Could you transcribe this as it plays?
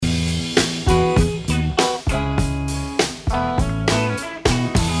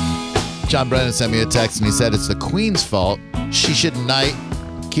John Brennan sent me a text and he said it's the Queen's fault. She should knight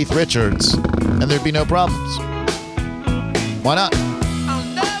Keith Richards and there'd be no problems. Why not?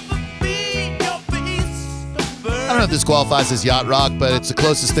 I don't know if this qualifies as yacht rock, but it's the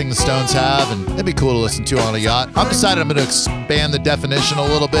closest thing the Stones have, and it'd be cool to listen to on a yacht. I've decided I'm going to expand the definition a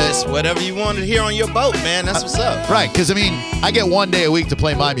little bit. It's whatever you want to hear on your boat, man. That's what's up. Right, because, I mean, I get 1 day a week to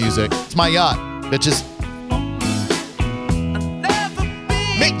play my music. It's my yacht. Bitches.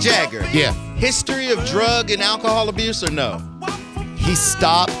 Mick Jagger. Yeah. History of drug and alcohol abuse or no? He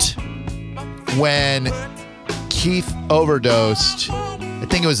stopped when Keith overdosed. I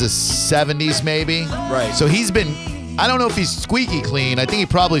think it was the 70s maybe. Right. So he's been, I don't know if he's squeaky clean. I think he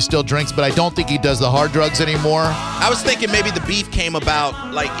probably still drinks, but I don't think he does the hard drugs anymore. I was thinking maybe the beef came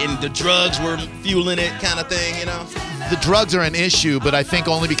about, like, and the drugs were fueling it kind of thing, you know? The drugs are an issue, but I think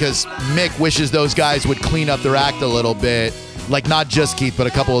only because Mick wishes those guys would clean up their act a little bit. Like, not just Keith, but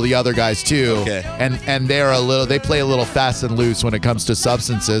a couple of the other guys too. Okay. And they play a little fast and loose when it comes to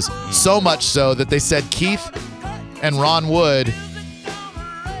substances. So much so that they said Keith and Ron Wood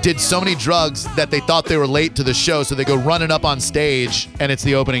did so many drugs that they thought they were late to the show, so they go running up on stage, and it's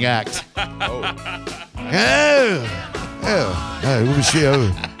the opening act. We'll be sure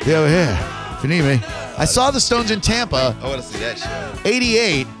over here if you need me. I saw the Stones in Tampa. I want to see that show.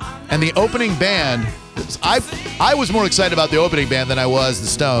 88, and the opening band. I was more excited about the opening band than I was the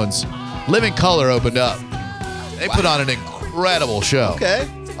Stones. Living Colour opened up. They put on an incredible show. Okay.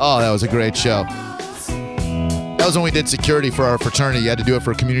 Oh, that was a great show. That was when we did security for our fraternity. You had to do it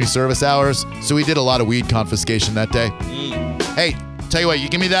for community service hours. So we did a lot of weed confiscation that day. Hey, tell you what, you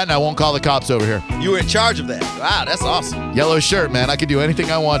give me that and I won't call the cops over here. You were in charge of that. Wow, that's awesome. Yellow shirt, man. I can do anything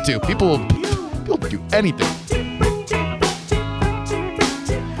I want to. People do anything.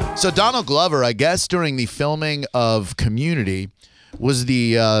 So Donald Glover, I guess during the filming of Community, was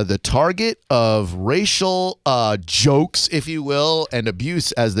the target of racial jokes, if you will, and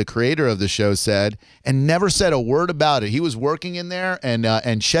abuse, as the creator of the show said, and never said a word about it. He was working in there,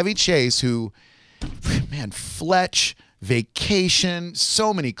 and Chevy Chase, who, man, Fletch, Vacation,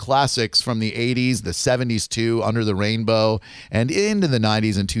 so many classics from the 80s, the 70s too, Under the Rainbow, and into the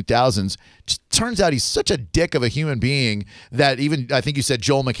 90s and 2000s. Just turns out he's such a dick of a human being that even, I think you said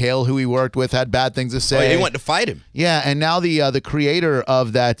Joel McHale, who he worked with, had bad things to say. Oh, he went to fight him. Yeah, and now the creator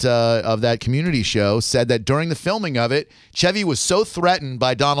of that Community show said that during the filming of it, Chevy was so threatened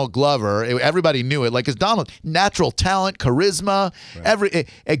by Donald Glover, everybody knew it, like, because Donald, natural talent, charisma, right.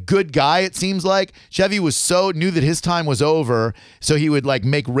 A good guy, it seems like. Chevy knew that his time was over, so he would like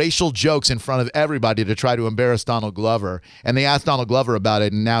make racial jokes in front of everybody to try to embarrass Donald Glover. And they asked Donald Glover about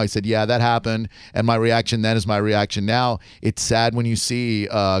it, and now he said, yeah, that happened, and my reaction then is my reaction now. It's sad when you see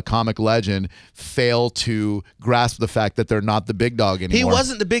a comic legend fail to grasp the fact that they're not the big dog anymore. He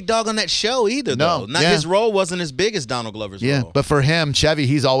wasn't the big dog on that show either, though. His role wasn't as big as Donald Glover's role. But for him, Chevy,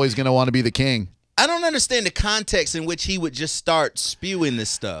 he's always going to want to be the king. I don't understand the context in which he would just start spewing this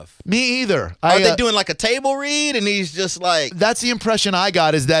stuff. Me either. Are they doing like a table read and he's just like... That's the impression I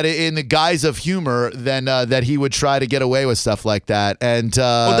got, is that in the guise of humor, then that he would try to get away with stuff like that. And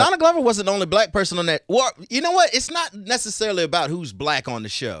well, Donald Glover wasn't the only black person on that. Well, you know what? It's not necessarily about who's black on the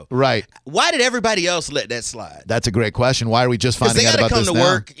show. Right. Why did everybody else let that slide? That's a great question. Why are we just finding out about this now? Because they got to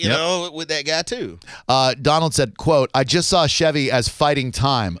come to work, you know, with that guy too. Donald said, quote, "I just saw Chevy as fighting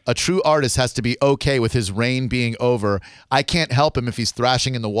time. A true artist has to be okay with his reign being over. I can't help him if he's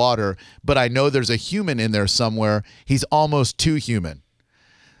thrashing in the water, but I know there's a human in there somewhere. He's almost too human."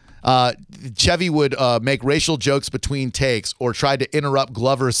 Chevy would make racial jokes between takes or try to interrupt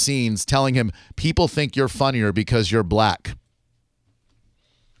Glover's scenes, telling him, "People think you're funnier because you're black."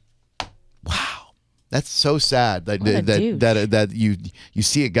 Wow. That's so sad that you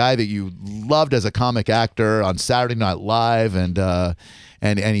see a guy that you loved as a comic actor on Saturday Night Live,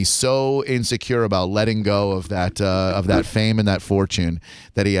 and he's so insecure about letting go of that fame and that fortune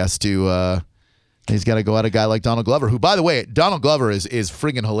that he has to. He's got to go at a guy like Donald Glover, who, by the way, Donald Glover is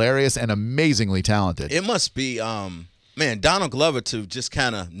friggin' hilarious and amazingly talented. It must be, man, Donald Glover to just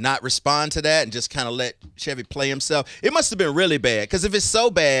kind of not respond to that and just kind of let Chevy play himself. It must have been really bad, because if it's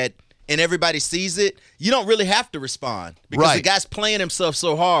so bad and everybody sees it, you don't really have to respond, because the guy's playing himself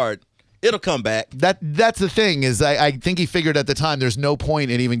so hard. It'll come back. That's the thing, is I think he figured at the time there's no point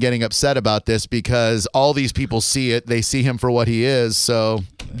in even getting upset about this, because all these people see it. They see him for what he is. So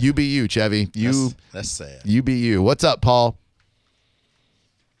you be you, Chevy. That's sad. You be you. What's up, Paul?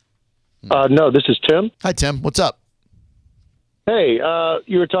 No, this is Tim. Hi, Tim. What's up? Hey,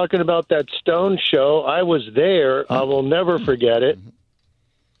 you were talking about that Stone show. I was there. I will never forget it.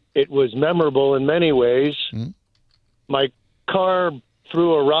 It was memorable in many ways. My car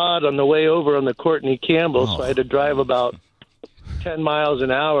threw a rod on the way over on the Courtney Campbell, so I had to drive about 10 miles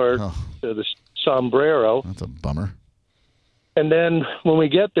an hour to the Sombrero. That's a bummer. And then when we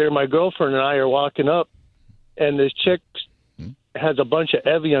get there, my girlfriend and I are walking up, and this chick has a bunch of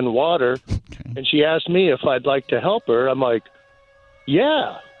Evian water, and she asked me if I'd like to help her. I'm like,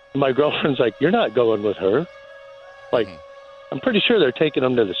 yeah. And my girlfriend's like, you're not going with her. Like, I'm pretty sure they're taking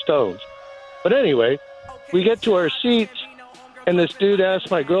them to the Stones. But anyway, we get to our seats, and this dude asks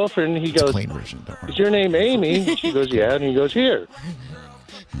my girlfriend, he goes, Clean version, don't worry. is your name Amy? And she goes, yeah. And he goes, here.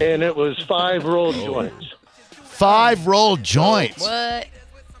 And it was 5 rolled joints. 5 rolled joints. What?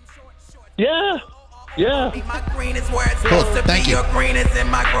 Yeah. Yeah. Cool. Thank you. I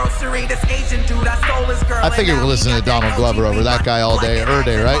figured we'll listen to Donald Glover over that guy all day,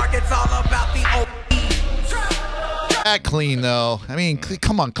 right? That clean, though. I mean,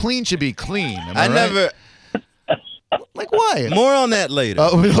 come on. Clean should be clean. Am I right? never. Like, why? More on that later.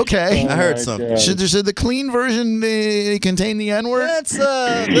 Oh, okay. I heard something. Should the clean version contain the N-word? That's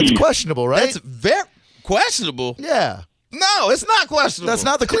questionable, right? That's very questionable. Yeah. No, it's not questionable. That's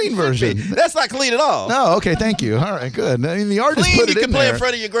not the clean version. That's not clean at all. No, okay, thank you. All right, good. I mean, the artist Clean, put it you can in play there. in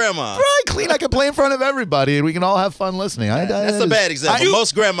front of your grandma. Right, clean. I can play in front of everybody, and we can all have fun listening. That's a bad example.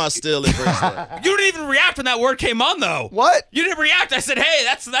 Most grandmas still embrace that. You didn't even react when that word came on, though. What? You didn't react. I said, "Hey,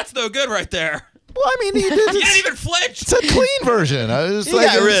 that's no good right there." Well, I mean, You didn't even flinch. It's a clean version. I was You like,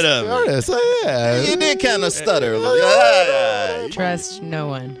 got rid of it. artist. Yeah. You did kind of stutter a little. Trust no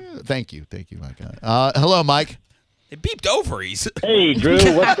one. Thank you, Mike. Hello, Mike. It beeped ovaries. Hey, Drew,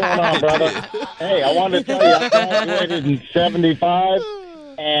 what's going on, brother? Hey, I wanted to tell you, I graduated in 75,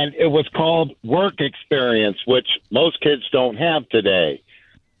 and it was called work experience, which most kids don't have today.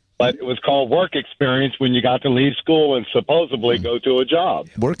 But it was called work experience when you got to leave school and supposedly go to a job.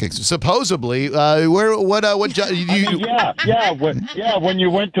 Supposedly, what job? When you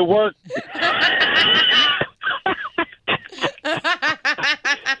went to work.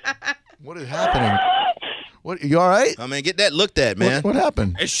 What is happening? What? You all right? I mean, get that looked at, man. What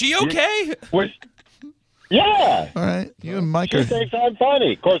happened? Is she okay? Yeah. All right, you and Mike She are. thinks I'm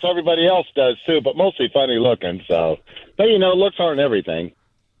funny. Of course, everybody else does too, but mostly funny looking. So, but looks aren't everything.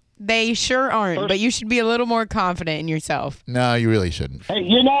 They sure aren't, but you should be a little more confident in yourself. No, you really shouldn't. Hey,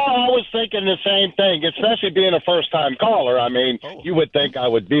 I was thinking the same thing, especially being a first-time caller. I mean, you would think I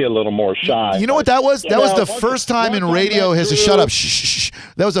would be a little more shy. You know what that was? That was the first time in radio history. Shut up. Shh.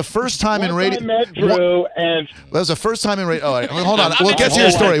 That was the first time in radio. I met Drew, and That was the first time in radio. Oh, all right, hold on. We'll get to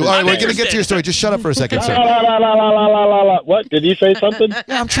your story. All right, we're going to get to your story. Just shut up for a second, sir. What? Did you say something?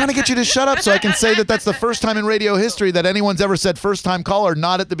 Yeah, I'm trying to get you to shut up so I can say that that's the first time in radio history that anyone's ever said first-time caller,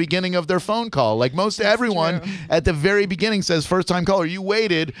 not at the beginning of their phone call. Like everyone at the very beginning says first-time caller. You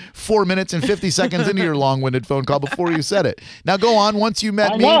waited 4 minutes and 50 seconds into your long-winded phone call before you said it. Now go on. Once you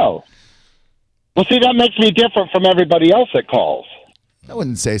met me. I know. Well, see, that makes me different from everybody else that calls. I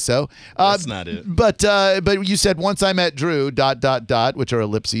wouldn't say so. That's not it. But you said once I met Drew, ... which are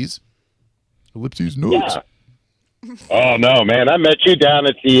ellipses. Ellipses notes. Yeah. Oh no, man! I met you down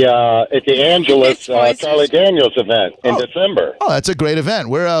at the Angelus Charlie Daniels event in December. Oh, that's a great event.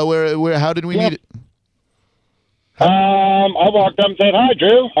 Where? How did we meet? It? I walked up and said, "Hi,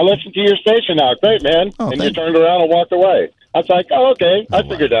 Drew. I listened to your station now. Great, man." Oh, and you turned around and walked away. I was like, "Oh, okay. I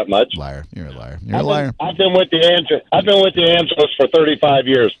figured that much." Liar! You're a liar. You're a liar. I've been with the Angelus for 35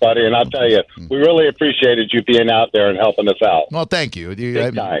 years, buddy, and I'll tell you, we really appreciated you being out there and helping us out. Well, thank you.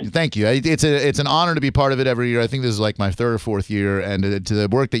 time. Thank you. It's an honor to be part of it every year. I think this is like my 3rd or 4th year, and to the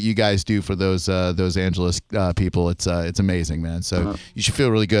work that you guys do for those Angelus people, it's amazing, man. So you should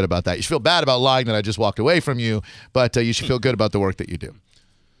feel really good about that. You should feel bad about lying that I just walked away from you, but you should feel good about the work that you do.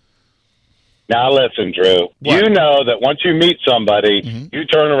 Now listen, Drew, What? you know that once you meet somebody, you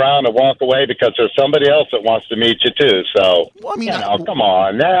turn around and walk away because there's somebody else that wants to meet you too. So, Well, I mean, come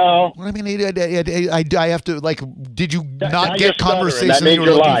on now. What I mean, I have to, like, did you Now not you're get conversation stuttering. That that you were means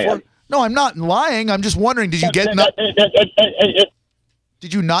you're looking lying. for? No, I'm not lying. I'm just wondering, did you get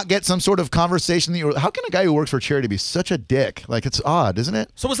Did you not get some sort of conversation that you were? How can a guy who works for charity be such a dick? Like, it's odd, isn't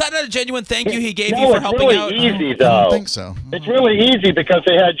it? So was that not a genuine thank you he gave No, you for it's helping really out? easy, I though. don't think so. It's really easy because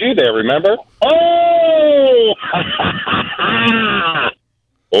they had you there, remember? Oh!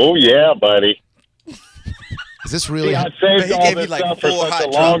 Oh, yeah, buddy. Is this really See, I saved He all gave this you, like, stuff for 4 such hot a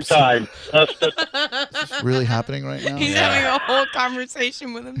long drops. time. really happening right now? He's having a whole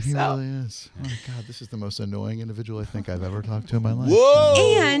conversation with He himself. really is. Oh my God, this is the most annoying individual I think I've ever talked to in my life.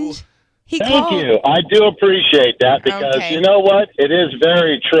 Whoa! And He Thank called. you. I do appreciate that because Okay. you know what? It is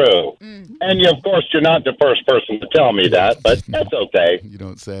very true. And of course, you're not the first person to tell me that, but that's okay. You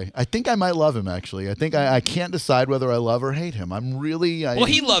don't say. I think I might love him, actually. I think I can't decide whether I love or hate him. I'm really... Well,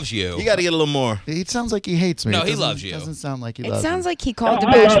 he loves you. You got to get a little more. It sounds like he hates me. No, It he doesn't- loves you. Doesn't sound like he It loves sounds me. like he called to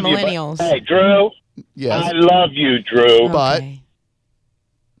I bash love you, but- millennials. Hey, Drew, Yes. I love you, Drew. But- Okay.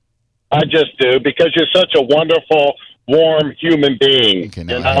 I just do because you're such a wonderful, warm human being. Okay, you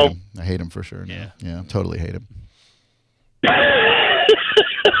no, I know? hate him. I hate him for sure. Yeah, totally hate him.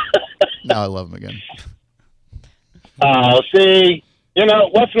 Now I love him again. Oh, see, you know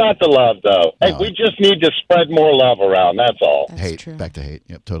what's not to love though? Hey, No. we just need to spread more love around. That's all. That's Hate. true. Back to hate.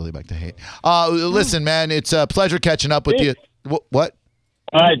 Yep, totally back to hate. Listen, man, it's a pleasure catching up with you. What?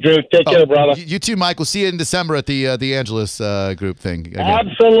 All right, Drew, take care, brother. You too, Mike. We'll see you in December at the Angelus group thing. Again.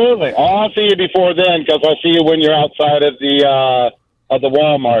 Absolutely. Oh, I'll see you before then because I see you when you're outside of the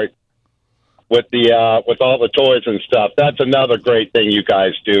Walmart with all the toys and stuff. That's another great thing you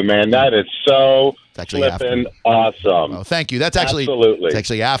guys do, man. That is so It's actually flippin' awesome. Oh, thank you. That's actually Absolutely. It's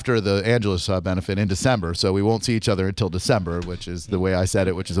actually after the Angelus benefit in December, so we won't see each other until December, which is the way I said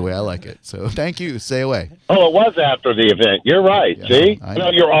it, which is the way I like it. So thank you. Stay away. Oh, it was after the event. You're right. Yeah, See? I know.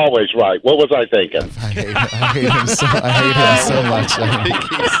 No, you're always right. What was I thinking? I hate him so. I hate him so much.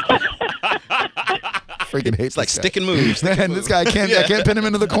 Freaking hate It's like this guy. stick and move. Man, this guy I can't pin him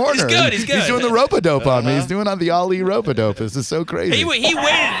into the corner. good, he's good. He's doing the rope-a-dope on me. He's doing on the Ali rope-a-dope. This is so crazy. He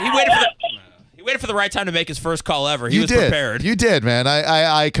waited for the right time to make his first call ever. He You was did. prepared. You did, man.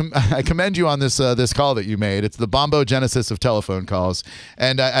 I commend you on this this call that you made. It's the Bombo Genesis of telephone calls,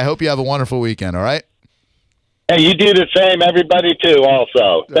 and I hope you have a wonderful weekend. All right. Hey, you do the same. Everybody, too,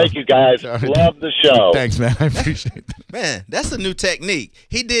 also. Thank you, guys. Sorry. Love the show. Thanks, man. I appreciate that. Man, that's a new technique.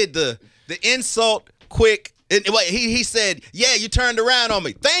 He did the insult quick. He said, "Yeah, you turned around on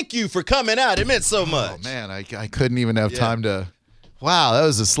me. Thank you for coming out. It meant so much." Oh man, I couldn't even have time to. Wow, that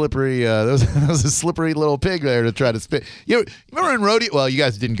was a slippery. that was a slippery little pig there to try to spit. You remember in rodeo? Well, you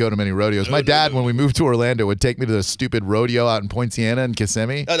guys didn't go to many rodeos. My dad, when we moved to Orlando, would take me to the stupid rodeo out in Poinciana and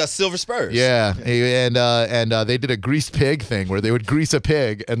Kissimmee. Oh, that's Silver Spurs. Yeah, and they did a grease pig thing where they would grease a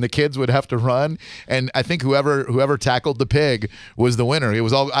pig, and the kids would have to run. And I think whoever tackled the pig was the winner. It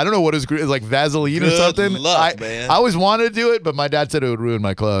was all I don't know what it was like Vaseline or Good something. luck, man. I always wanted to do it, but my dad said it would ruin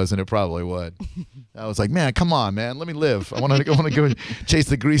my clothes, and it probably would. I was like, man, come on, man, let me live. I want to go chase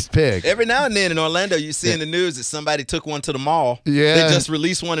the greased pig. Every now and then in Orlando, you see in the news that somebody took one to the mall. Yeah. They just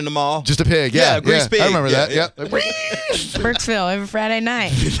released one in the mall. Just a pig, yeah, grease pig. I remember Yeah, that. yeah. Burkesville every Friday night.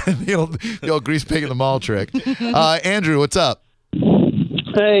 the old grease pig in the mall trick. Andrew, what's up?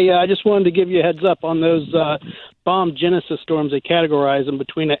 Hey, I just wanted to give you a heads up on those bomb Genesis storms. They categorize them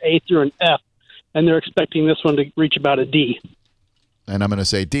between an A through an F, and they're expecting this one to reach about a D. And I'm going to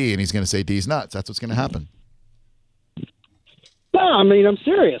say D, and he's going to say D's nuts. That's what's going to happen. No, I mean, I'm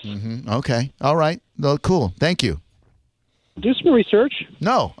serious. Okay, all right. Well, cool. Thank you. Do some research.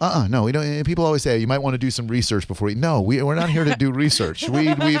 No, no. We don't. People always say you might want to do some research before you. No, we're not here to do research.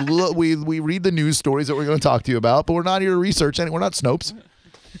 We read the news stories that we're going to talk to you about, but we're not here to research. We're not Snopes.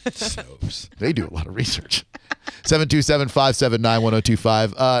 They do a lot of research.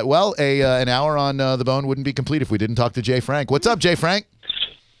 727-579-1025. Well, an hour on the bone wouldn't be complete if we didn't talk to Jay Frank. What's up, Jay Frank?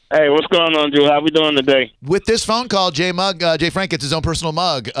 Hey, what's going on, Drew? How we doing today? With this phone call, Jay Frank gets his own personal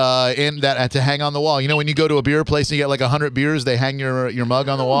mug to hang on the wall. You know, when you go to a beer place and you get like 100 beers, they hang your mug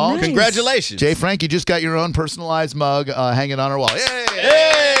on the wall. nice. Congratulations. Jay Frank, you just got your own personalized mug hanging on our wall. Yay!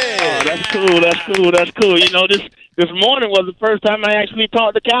 Oh, that's cool. That's cool. That's cool. You know, this morning was the first time I actually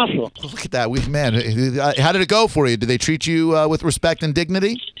talked to Castle. Look at that. How did it go for you? Did they treat you with respect and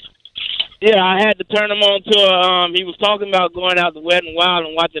dignity? Yeah, I had to turn him on to he was talking about going out to Wet and Wild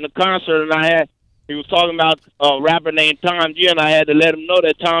and watching a concert, and he was talking about a rapper named Tom G, and I had to let him know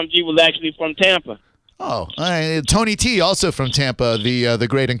that Tom G was actually from Tampa. Oh, Tony T, also from Tampa, the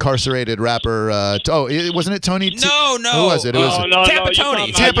great incarcerated rapper. Wasn't it Tony T? No. Who was it? It was no, Tampa you're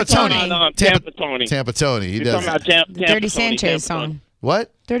Tony. talking Tampa about- Tony. Tampa Tony. Tampa Tony. He You're does. talking about Tampa Dirty Tony, Sanchez Tampa song. Tony.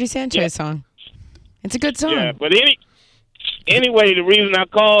 What? Dirty Sanchez Yeah. song. It's a good song. Yeah, but anyway, the reason I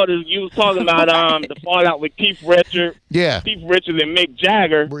called is you was talking about the fallout with Keith Richards, Yeah. and Mick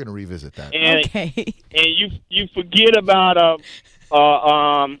Jagger, We're gonna revisit that. and Okay. and you forget about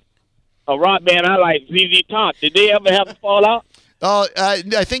a rock band I like, ZZ Top. Did they ever have a fallout? Oh,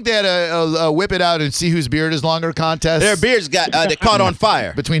 I think they had a whip it out and see whose beard is longer contest. Their beards they caught on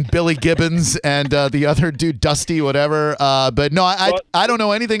fire. Between Billy Gibbons and the other dude, Dusty, whatever. But no, I don't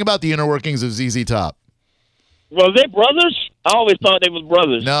know anything about the inner workings of ZZ Top. Was they brothers? I always thought they was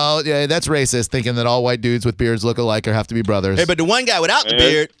brothers. No, yeah, that's racist, thinking that all white dudes with beards look alike or have to be brothers. Hey, but the one guy without the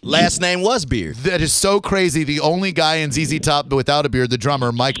beard, last name was Beard. That is so crazy. The only guy in ZZ Top without a beard, the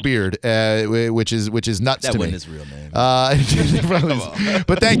drummer, Mike Beard, which is nuts That to wasn't me. his real name.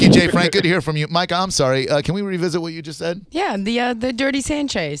 But thank you, Jay Frank. Good to hear from you. Mike, I'm sorry. Can we revisit what you just said? Yeah, the Dirty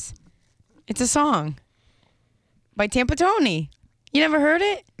Sanchez. It's a song by Tampa Tony. You never heard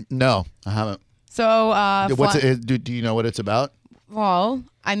it? No, I haven't. So, What's it? Do you know what it's about? well,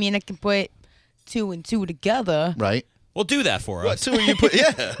 I mean, I can put 2 and 2 together. Right. We'll do that for What us. two are you put?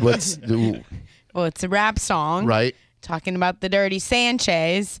 Yeah. What's Well, it's a rap song. right? Talking about the Dirty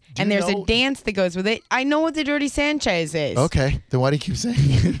Sanchez, Do and you there's know- a dance that goes with it. I know what the Dirty Sanchez is. Okay. Then why do you keep saying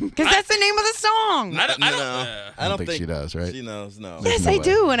it? Because that's the name of the song. I don't No, I don't think she does, right? She knows. No. Yes, no I way.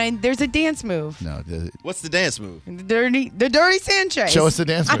 do, and there's a dance move. No. What's the dance move? The Dirty Sanchez. Show us the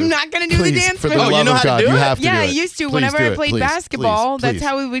dance move. I'm not gonna do the Please, dance for move. the Oh, you love know of how to God, do you it? have to Yeah, do I it. used to. Please Whenever do I it. played Please, basketball, please, that's please.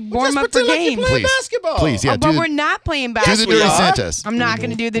 how we would warm Just up for pretend like you games. playing Please. basketball. Please, yeah. But do we're not playing do the basketball. Dirty Sanchez. I'm not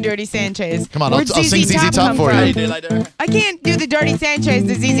gonna do the Dirty Sanchez. Come on, I'll Where'd sing ZZ Top come for from? you. Did like that? I can't do the Dirty Sanchez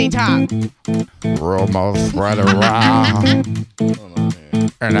to ZZ Top. Rumors spread around,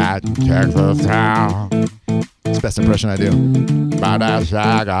 and I check the town. It's the best impression I do. But I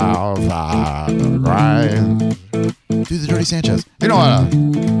shag off the grind. Do the Dirty Sanchez. You know what?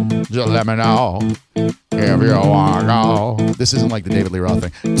 Just let me know if you want to go. This isn't like the David Lee Roth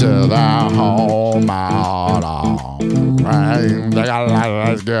thing. To the home out on the grind. They got a lot of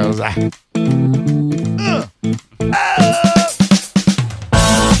those girls.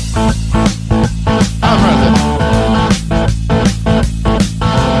 I'm ready.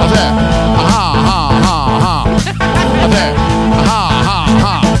 Up there. Aha, aha, aha, aha. Up there. Aha, aha,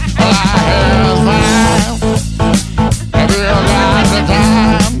 aha. Life is fine. If you got the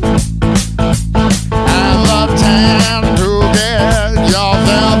time and the time to get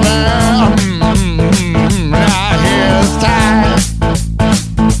yourself in. Right here's time.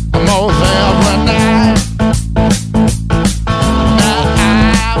 Most every night. That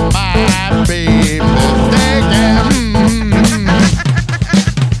I might be mistaken.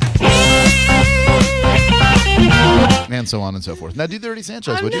 And so on and so forth. Now do the Dirty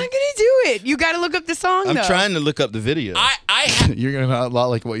Sanchez, I'm would not you? gonna do it. You got to look up the song I'm though. trying to look up the video. You're gonna not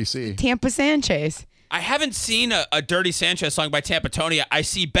like what you see. Tampa Sanchez. I haven't seen a Dirty Sanchez song by Tampa Tony. I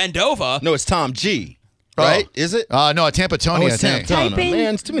see Bend Over. No, it's Tom G. Right? Is it? No, Tampa Tony, I it's think. Tom Turner. Type in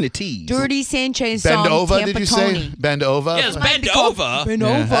Man, it's too many T's. Dirty Sanchez Bend song. over, Tampa did you Tony. say? Bend over? Yes, Might Bend be called Over. Bend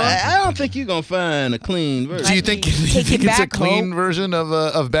over. I don't think you're going to find a clean version. Do you think, Take you think it it's a back, clean Ho. version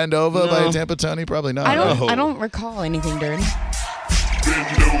of Bend Over by No. Tampa Tony? Probably not. I don't. No. I don't recall anything dirty.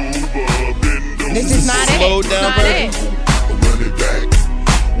 This is not Slow it. It's down not version. it. Run it back.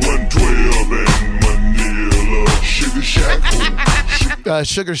 112 and Manila. Sugar Shack.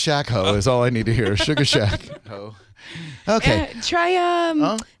 Sugar Shack Ho is all I need to hear. Sugar Shack Ho. Okay.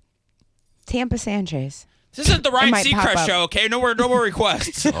 Try Tampa Sanchez. This isn't the Ryan might pop Seacrest up. show, okay? No more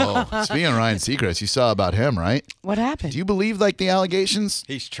requests. Oh, speaking of Ryan Seacrest, you saw about him, right? What happened? Do you believe like the allegations?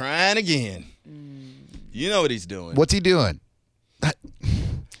 He's trying again. You know what he's doing. What's he doing? I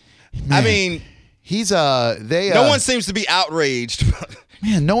Man, mean, he's they no one seems to be outraged.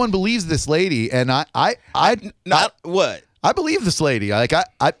 man, no one believes this lady, and Not what? I believe this lady. Like I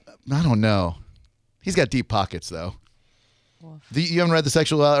don't know. He's got deep pockets though. You haven't read the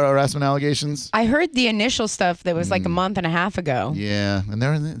sexual harassment allegations? I heard the initial stuff that was like a month and a half ago. Yeah, and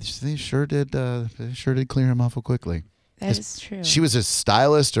they sure did clear him awful quickly. That is true. She was his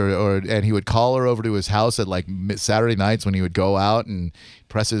stylist, and he would call her over to his house at like Saturday nights when he would go out and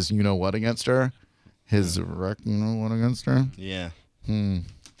press his what against her, his what against her. Yeah.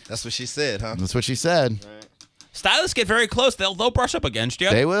 That's what she said, huh? That's what she said. Stylists get very close. They'll brush up against you.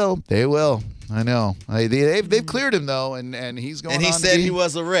 They will. I know. They've cleared him though, and he's going. And he on said to be, he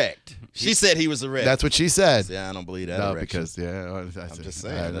was erect. She said he was erect. That's what she said. Yeah, I don't believe that. No, erection. because I'm just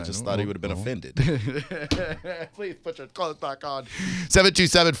saying. I just thought he would have been offended. Please put your clothes back on.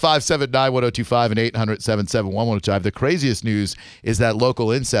 727-579-1025 and 800-771-1025. The craziest news is that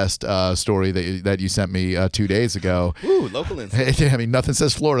local incest story that you sent me 2 days ago. Ooh, local incest. I mean, nothing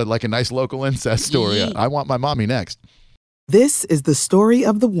says Florida like a nice local incest story. Yee. I want my mommy next. This is the story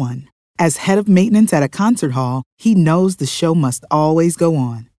of the one. As head of maintenance at a concert hall, he knows the show must always go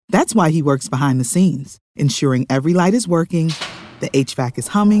on. That's why he works behind the scenes, ensuring every light is working, the HVAC is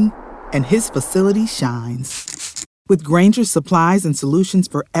humming, and his facility shines. With Grainger's supplies and solutions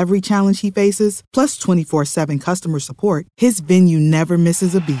for every challenge he faces, plus 24/7 customer support, his venue never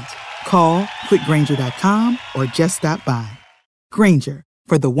misses a beat. Call quickgrainger.com or just stop by. Grainger,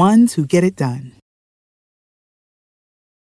 for the ones who get it done.